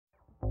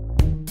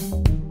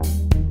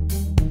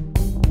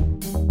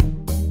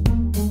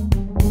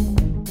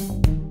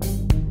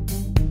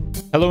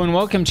Hello and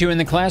welcome to In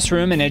the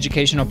Classroom, an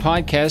educational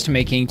podcast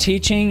making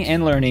teaching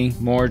and learning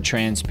more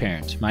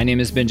transparent. My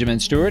name is Benjamin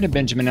Stewart at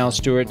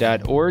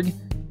benjaminlstewart.org.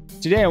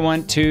 Today I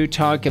want to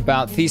talk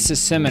about Thesis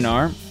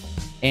Seminar,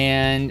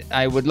 and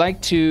I would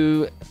like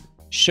to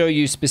show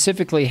you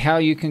specifically how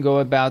you can go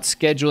about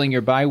scheduling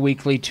your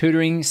bi-weekly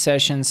tutoring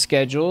session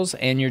schedules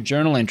and your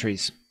journal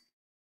entries.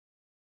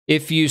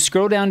 If you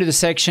scroll down to the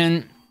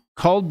section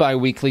called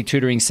Bi-Weekly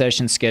Tutoring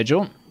Session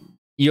Schedule,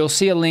 you'll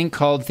see a link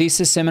called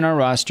Thesis Seminar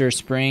Roster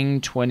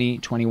Spring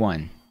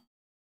 2021.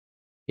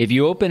 If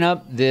you open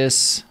up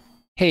this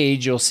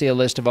page, you'll see a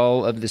list of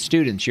all of the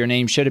students. Your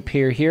name should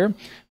appear here. Of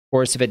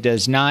course, if it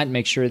does not,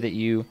 make sure that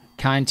you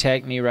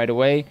contact me right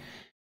away.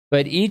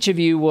 But each of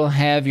you will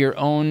have your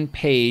own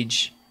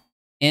page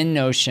in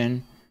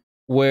Notion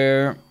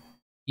where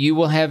you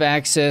will have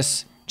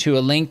access to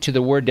a link to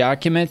the Word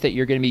document that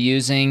you're going to be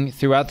using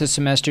throughout the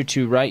semester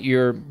to write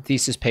your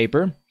thesis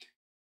paper,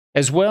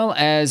 as well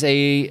as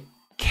a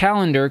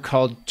calendar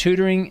called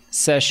Tutoring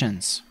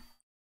Sessions.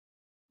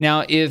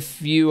 Now,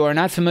 if you are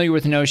not familiar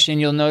with Notion,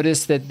 you'll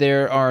notice that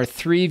there are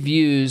three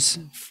views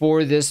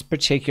for this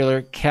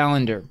particular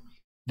calendar.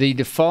 The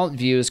default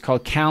view is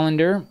called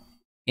Calendar,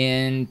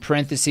 in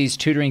parentheses,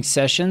 Tutoring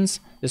Sessions.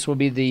 This will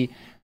be the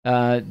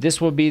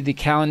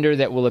calendar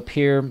that will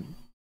appear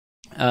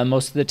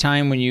most of the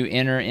time when you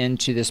enter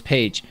into this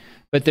page.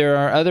 But there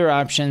are other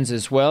options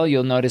as well.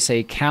 You'll notice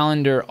a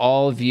Calendar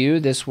All view.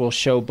 This will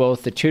show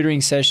both the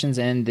tutoring sessions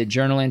and the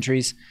journal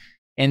entries.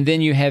 And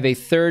then you have a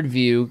third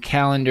view,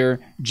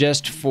 Calendar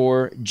just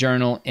for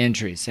journal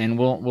entries. And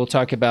we'll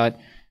talk about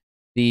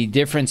the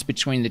difference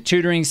between the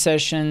tutoring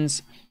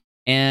sessions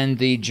and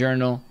the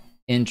journal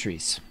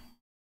entries.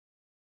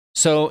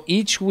 So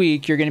each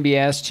week you're going to be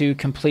asked to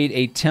complete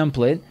a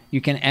template.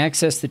 You can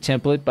access the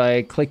template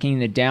by clicking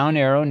the down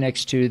arrow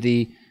next to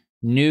the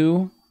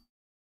New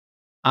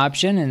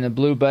option and the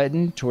blue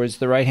button towards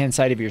the right-hand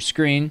side of your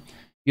screen.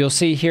 You'll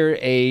see here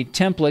a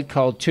template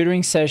called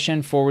Tutoring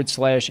Session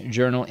 /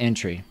 Journal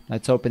Entry.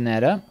 Let's open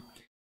that up.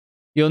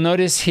 You'll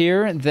notice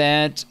here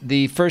that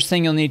the first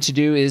thing you'll need to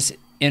do is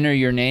enter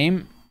your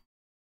name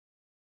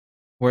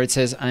where it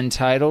says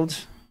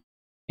Untitled.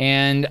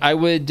 And I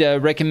would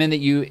recommend that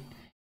you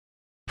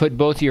put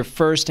both your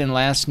first and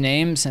last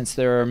name, since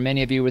there are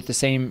many of you with the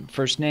same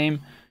first name.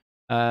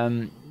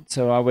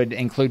 So I would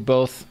include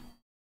both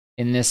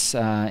in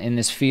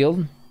this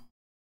field.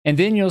 And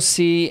then you'll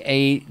see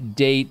a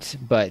date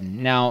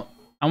button. Now,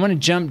 I want to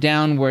jump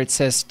down where it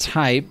says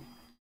type.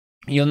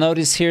 You'll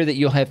notice here that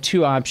you'll have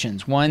two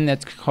options. One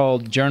that's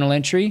called journal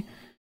entry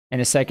and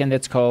a second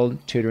that's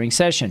called tutoring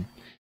session.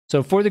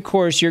 So for the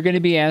course, you're going to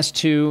be asked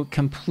to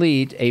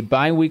complete a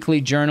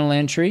bi-weekly journal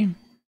entry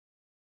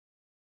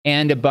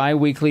and a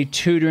bi-weekly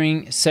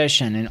tutoring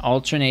session in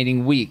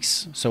alternating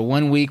weeks. So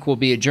one week will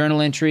be a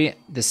journal entry,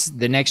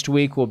 the next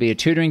week will be a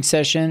tutoring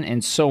session,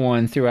 and so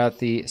on throughout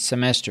the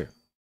semester.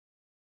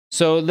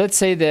 So let's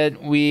say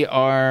that we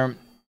are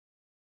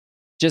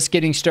just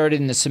getting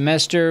started in the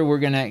semester. We're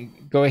going to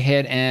go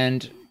ahead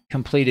and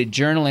complete a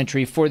journal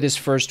entry for this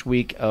first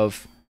week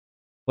of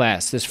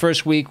class. This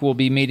first week we'll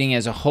be meeting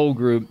as a whole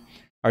group.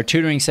 Our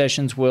tutoring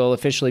sessions will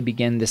officially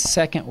begin the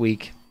second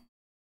week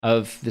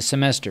of the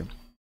semester.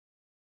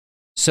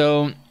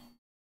 So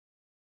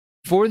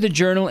for the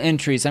journal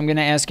entries, I'm going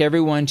to ask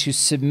everyone to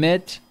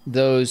submit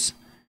those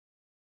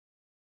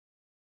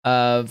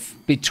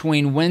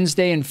between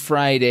Wednesday and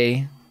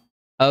Friday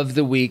of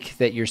the week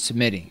that you're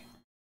submitting.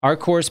 Our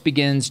course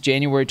begins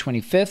January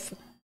 25th.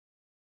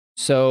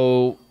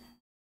 So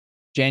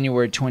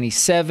January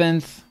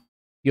 27th,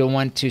 you'll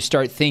want to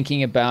start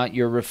thinking about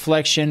your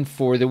reflection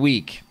for the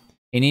week.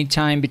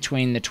 Anytime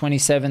between the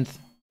 27th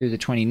through the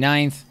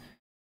 29th,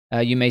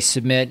 you may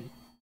submit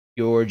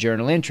your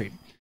journal entry.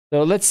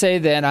 So let's say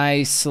that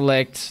I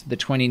select the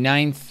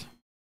 29th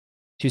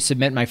to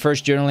submit my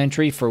first journal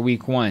entry for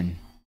week 1.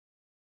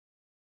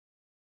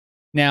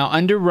 Now,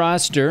 under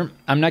roster,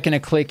 I'm not going to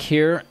click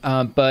here,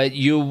 but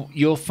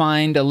you'll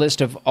find a list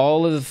of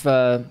all of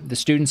the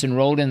students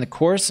enrolled in the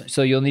course.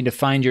 So you'll need to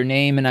find your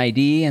name and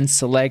ID and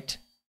select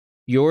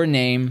your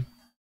name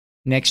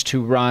next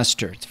to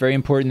roster. It's very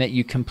important that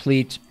you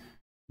complete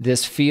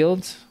this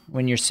field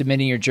when you're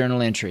submitting your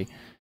journal entry.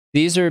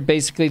 These are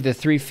basically the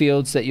three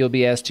fields that you'll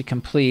be asked to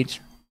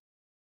complete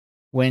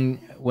when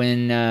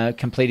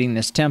completing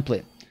this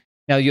template.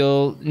 Now,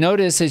 you'll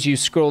notice as you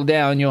scroll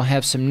down, you'll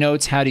have some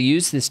notes how to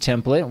use this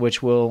template,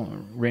 which will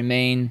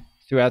remain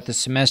throughout the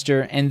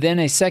semester, and then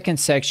a second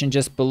section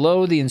just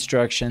below the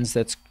instructions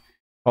that's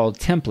called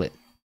Template.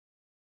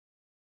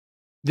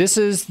 This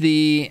is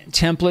the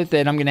template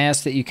that I'm going to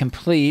ask that you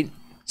complete,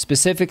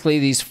 specifically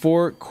these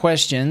 4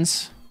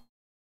 questions.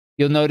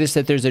 You'll notice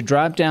that there's a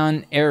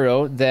drop-down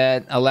arrow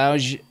that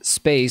allows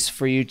space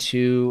for you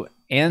to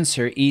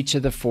answer each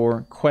of the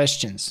 4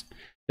 questions.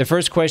 The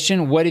first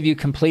question, what have you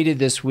completed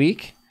this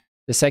week?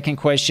 The second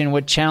question,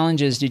 what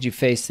challenges did you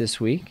face this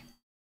week?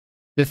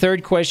 The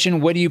third question,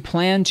 what do you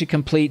plan to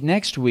complete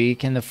next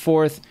week? And the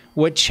fourth,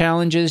 what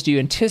challenges do you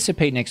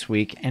anticipate next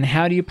week, and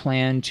how do you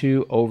plan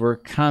to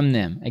overcome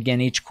them? Again,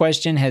 each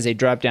question has a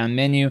drop-down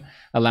menu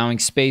allowing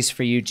space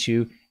for you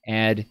to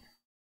add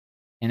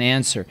an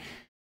answer.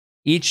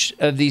 Each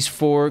of these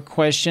 4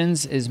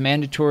 questions is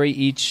mandatory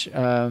each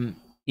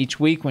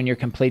week when you're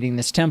completing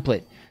this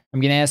template.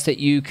 I'm going to ask that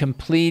you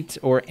complete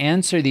or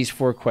answer these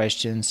 4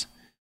 questions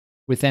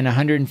within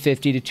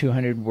 150 to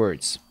 200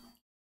 words.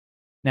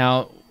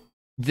 Now,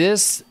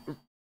 this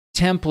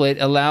template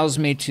allows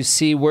me to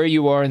see where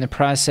you are in the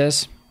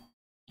process.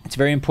 It's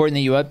very important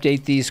that you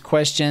update these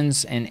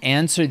questions and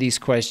answer these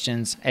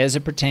questions as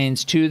it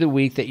pertains to the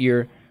week that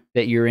you're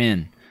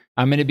in.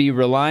 I'm going to be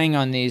relying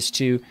on these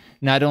to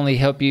not only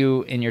help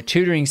you in your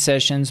tutoring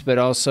sessions, but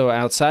also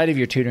outside of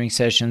your tutoring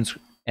sessions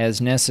as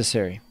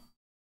necessary.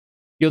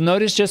 You'll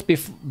notice just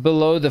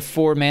below the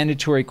 4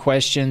 mandatory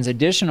questions,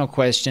 additional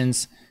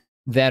questions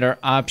that are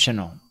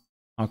optional.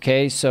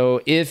 Okay,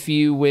 so if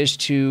you wish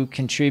to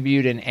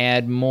contribute and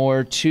add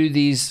more to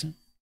these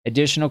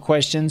additional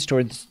questions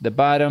towards the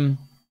bottom,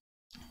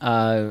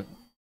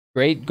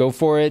 great, go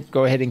for it.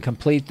 Go ahead and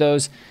complete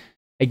those.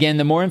 Again,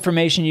 the more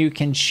information you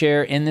can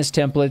share in this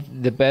template,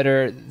 the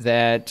better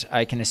that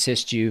I can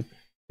assist you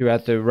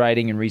throughout the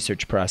writing and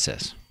research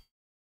process.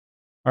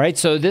 All right,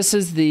 so this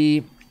is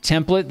the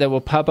template that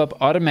will pop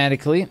up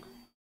automatically.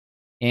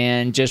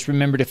 And just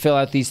remember to fill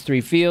out these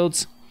 3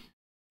 fields.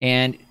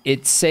 And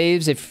it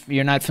saves, if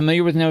you're not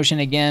familiar with Notion,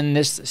 again,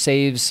 this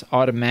saves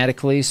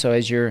automatically. So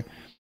as you're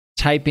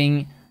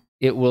typing,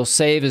 it will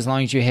save as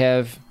long as you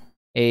have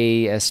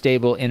a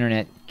stable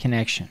internet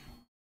connection.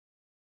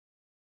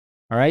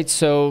 All right,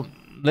 so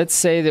let's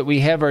say that we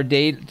have our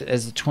date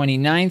as the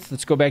 29th.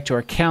 Let's go back to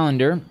our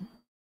calendar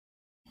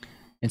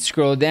and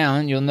scroll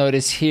down. You'll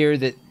notice here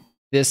that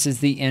this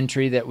is the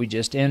entry that we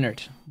just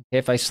entered. Okay,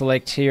 if I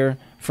select here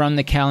from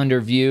the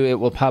calendar view, it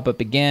will pop up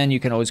again. You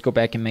can always go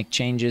back and make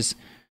changes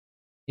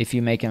if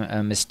you make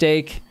a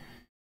mistake.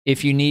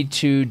 If you need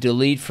to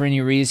delete for any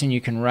reason,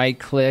 you can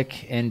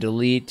right-click and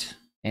delete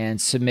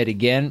and submit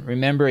again.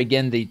 Remember,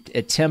 again,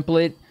 a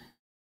template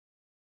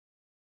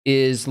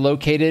is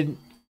located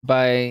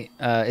by,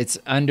 it's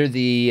under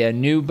the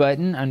new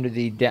button, under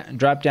the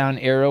drop-down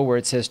arrow where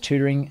it says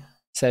Tutoring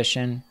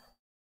Session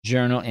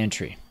Journal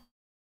Entry.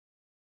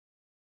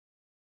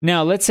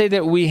 Now, let's say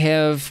that we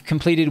have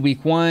completed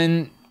week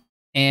 1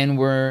 and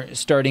we're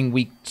starting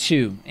week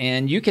 2.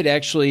 And you could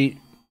actually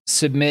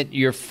submit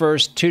your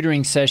first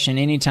tutoring session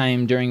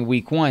anytime during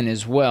week 1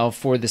 as well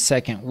for the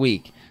second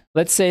week.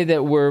 Let's say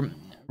that we're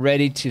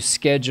ready to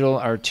schedule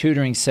our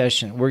tutoring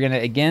session. We're going to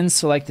again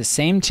select the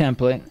same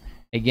template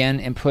again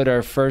and put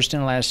our first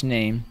and last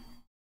name,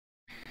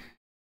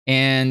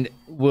 and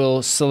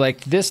we'll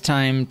select this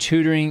time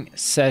tutoring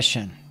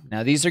session.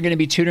 Now these are going to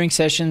be tutoring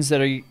sessions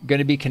that are going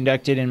to be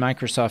conducted in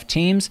Microsoft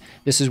Teams.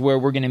 This is where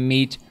we're going to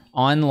meet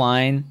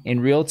online in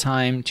real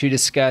time to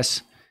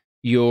discuss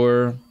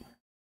your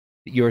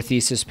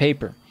thesis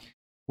paper.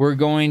 We're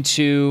going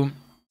to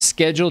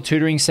schedule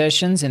tutoring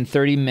sessions in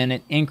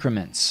 30-minute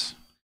increments.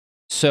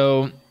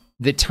 So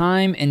the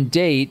time and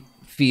date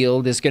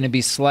field is going to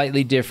be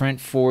slightly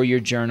different for your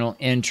journal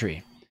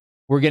entry.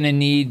 We're going to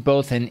need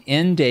both an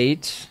end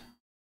date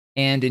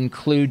and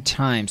include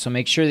time. So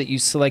make sure that you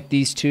select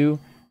these 2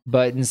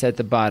 buttons at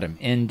the bottom,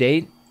 end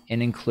date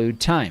and include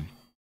time.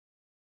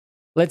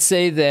 Let's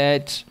say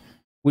that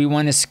we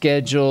want to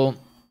schedule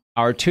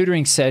our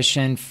tutoring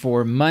session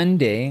for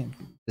Monday,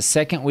 the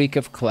second week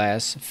of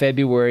class,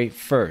 February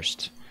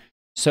 1st.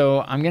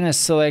 So I'm going to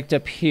select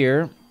up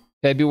here,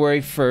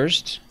 February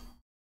 1st.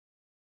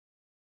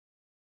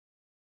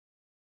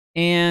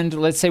 And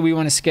let's say we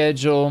want to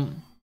schedule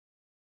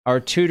our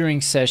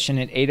tutoring session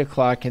at 8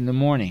 o'clock in the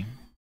morning.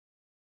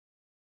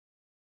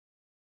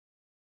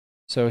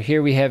 So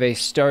here we have a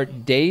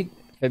start date,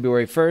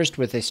 February 1st,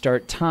 with a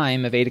start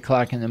time of 8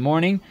 o'clock in the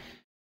morning.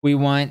 We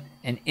want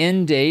an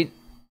end date,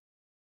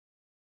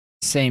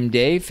 same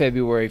day,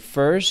 February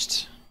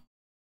 1st.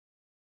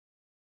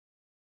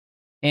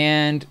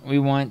 And we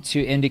want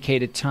to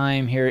indicate a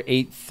time here,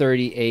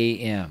 8:30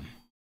 a.m.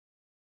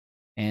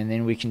 And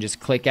then we can just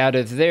click out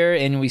of there,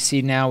 and we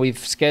see now we've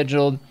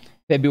scheduled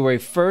February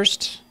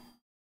 1st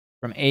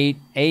from 8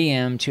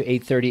 a.m. to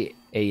 8:30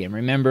 a.m.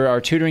 Remember,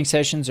 our tutoring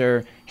sessions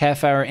are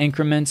half-hour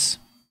increments,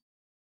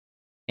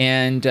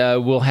 and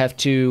we'll have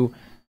to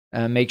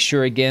make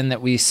sure again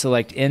that we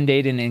select end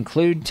date and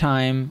include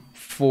time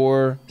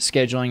for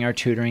scheduling our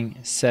tutoring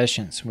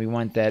sessions. We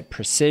want that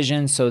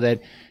precision so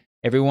that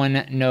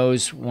everyone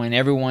knows when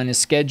everyone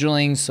is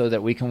scheduling, so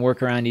that we can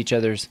work around each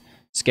other's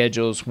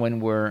schedules when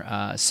we're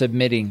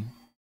submitting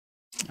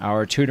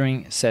our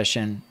tutoring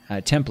session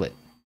template.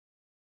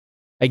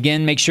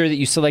 Again, make sure that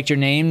you select your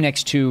name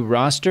next to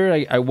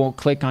roster. I won't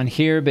click on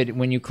here, but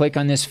when you click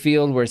on this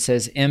field where it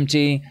says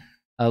empty,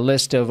 a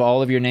list of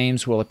all of your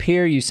names will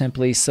appear. You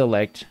simply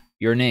select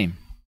your name.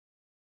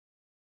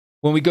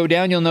 When we go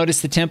down, you'll notice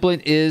the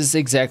template is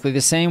exactly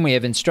the same. We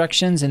have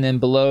instructions, and then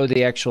below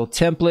the actual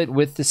template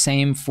with the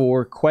same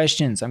 4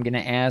 questions. I'm going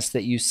to ask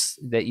that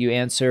you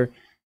answer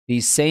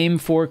these same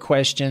 4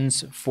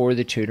 questions for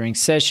the tutoring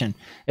session.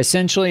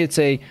 Essentially,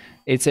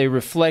 it's a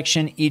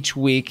reflection each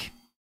week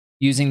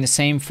using the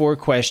same 4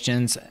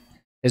 questions,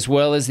 as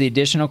well as the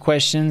additional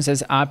questions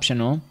as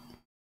optional.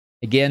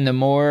 Again, the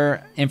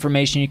more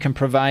information you can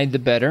provide, the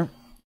better.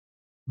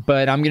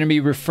 But I'm going to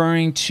be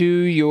referring to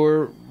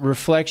your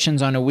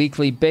reflections on a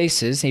weekly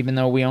basis, even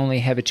though we only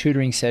have a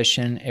tutoring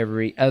session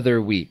every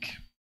other week.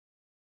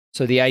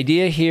 So the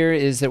idea here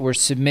is that we're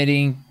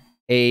submitting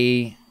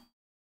a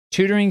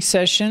tutoring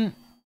session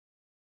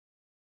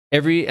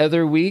every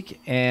other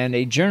week and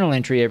a journal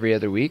entry every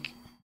other week,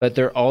 but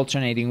they're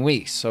alternating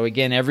weeks. So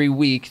again, every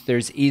week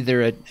there's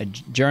either a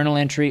journal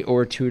entry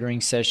or a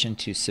tutoring session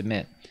to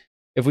submit.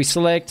 If we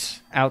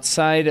select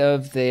outside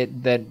of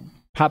that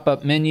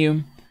pop-up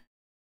menu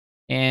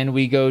and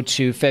we go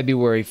to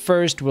February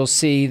 1st, we'll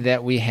see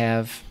that we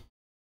have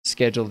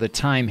scheduled a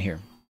time here.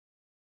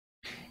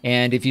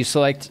 And if you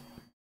select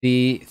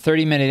the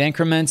 30-minute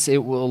increments,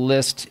 it will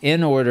list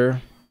in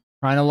order,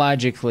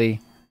 chronologically,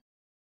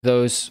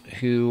 those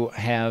who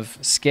have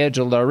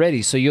scheduled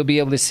already. So you'll be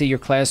able to see your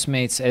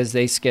classmates as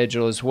they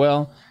schedule as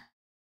well.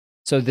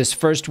 So this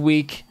first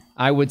week,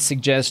 I would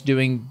suggest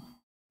doing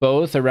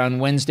both around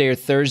Wednesday or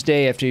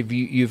Thursday after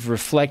you've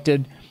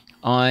reflected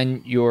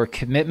on your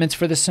commitments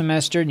for the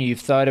semester and you've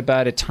thought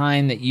about a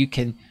time that you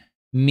can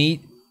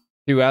meet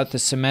throughout the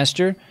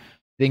semester.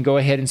 Then go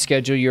ahead and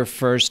schedule your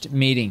first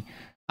meeting.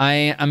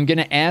 I'm going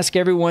to ask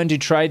everyone to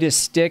try to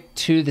stick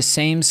to the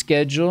same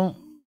schedule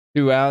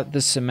throughout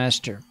the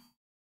semester.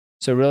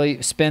 So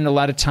really spend a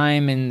lot of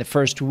time in the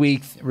first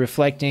week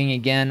reflecting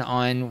again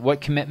on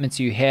what commitments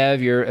you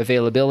have, your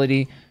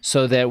availability,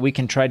 so that we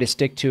can try to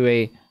stick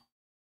to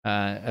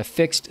a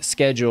fixed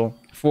schedule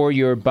for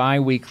your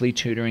bi-weekly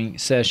tutoring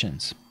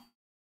sessions.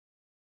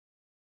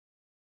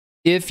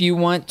 If you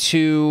want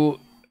to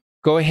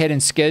go ahead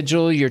and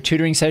schedule your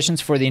tutoring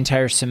sessions for the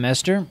entire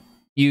semester,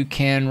 you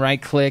can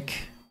right-click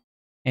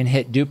and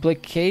hit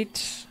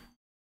duplicate.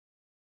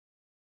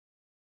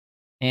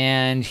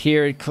 And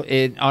here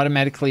it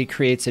automatically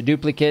creates a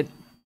duplicate.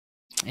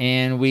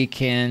 And we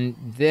can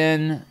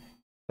then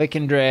click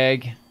and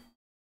drag.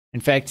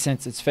 In fact,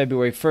 since it's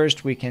February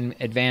 1st, we can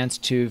advance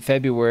to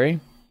February.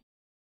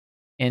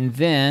 And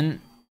then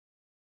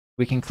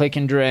we can click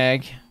and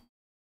drag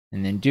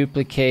and then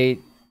duplicate.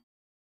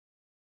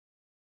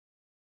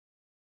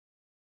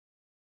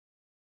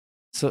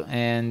 So,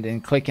 and then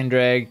click and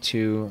drag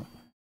to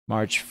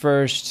March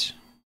 1st.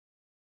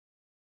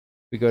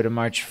 We go to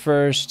March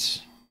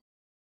 1st,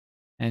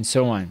 and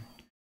so on.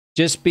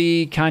 Just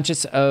be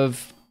conscious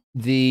of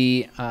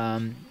the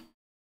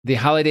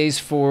holidays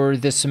for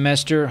this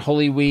semester,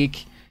 Holy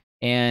Week,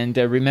 and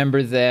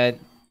remember that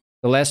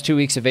the last 2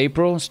 weeks of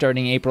April,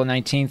 starting April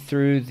 19th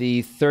through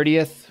the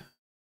 30th,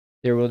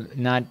 there will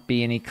not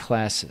be any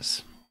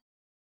classes.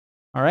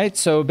 All right,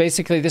 so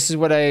basically this is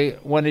what I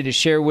wanted to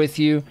share with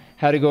you,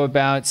 how to go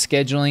about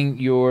scheduling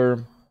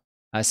your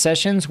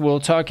sessions. We'll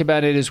talk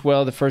about it as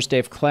well the first day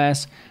of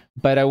class,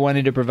 but I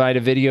wanted to provide a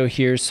video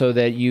here so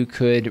that you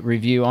could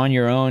review on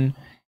your own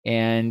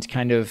and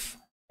kind of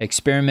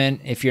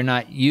experiment. If you're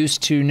not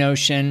used to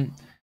Notion,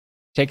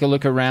 take a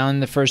look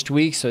around the first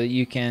week so that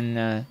you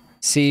can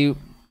see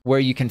where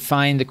you can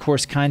find the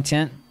course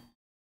content.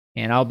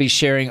 And I'll be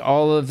sharing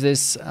all of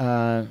this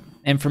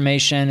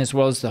information as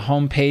well as the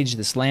home page,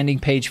 this landing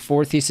page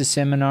for Thesis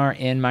Seminar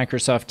in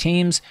Microsoft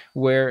Teams,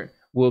 where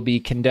we'll be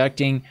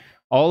conducting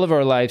all of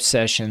our live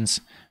sessions,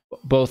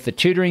 both the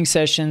tutoring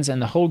sessions and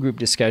the whole group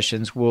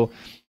discussions. Will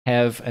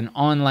have an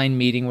online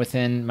meeting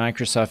within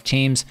Microsoft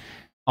Teams.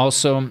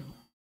 Also,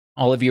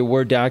 all of your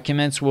Word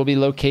documents will be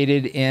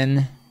located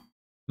in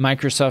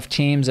Microsoft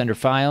Teams under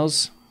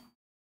Files.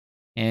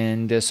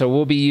 And so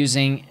we'll be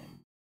using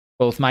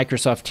both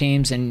Microsoft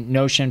Teams and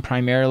Notion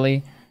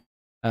primarily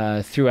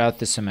throughout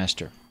the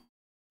semester.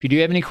 If you do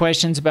have any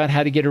questions about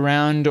how to get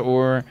around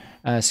or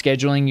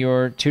scheduling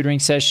your tutoring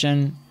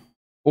session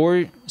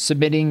or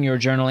submitting your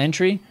journal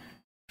entry,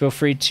 feel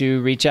free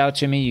to reach out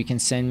to me. You can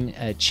send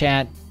a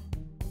chat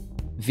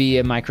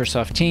via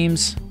Microsoft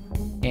Teams,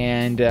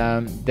 and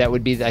that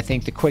would be, I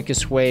think, the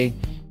quickest way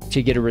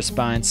to get a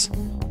response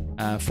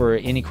for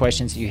any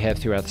questions that you have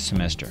throughout the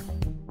semester.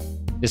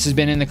 This has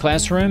been In the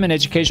Classroom, an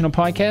educational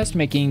podcast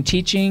making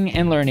teaching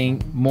and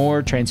learning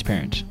more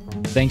transparent.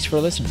 Thanks for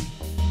listening.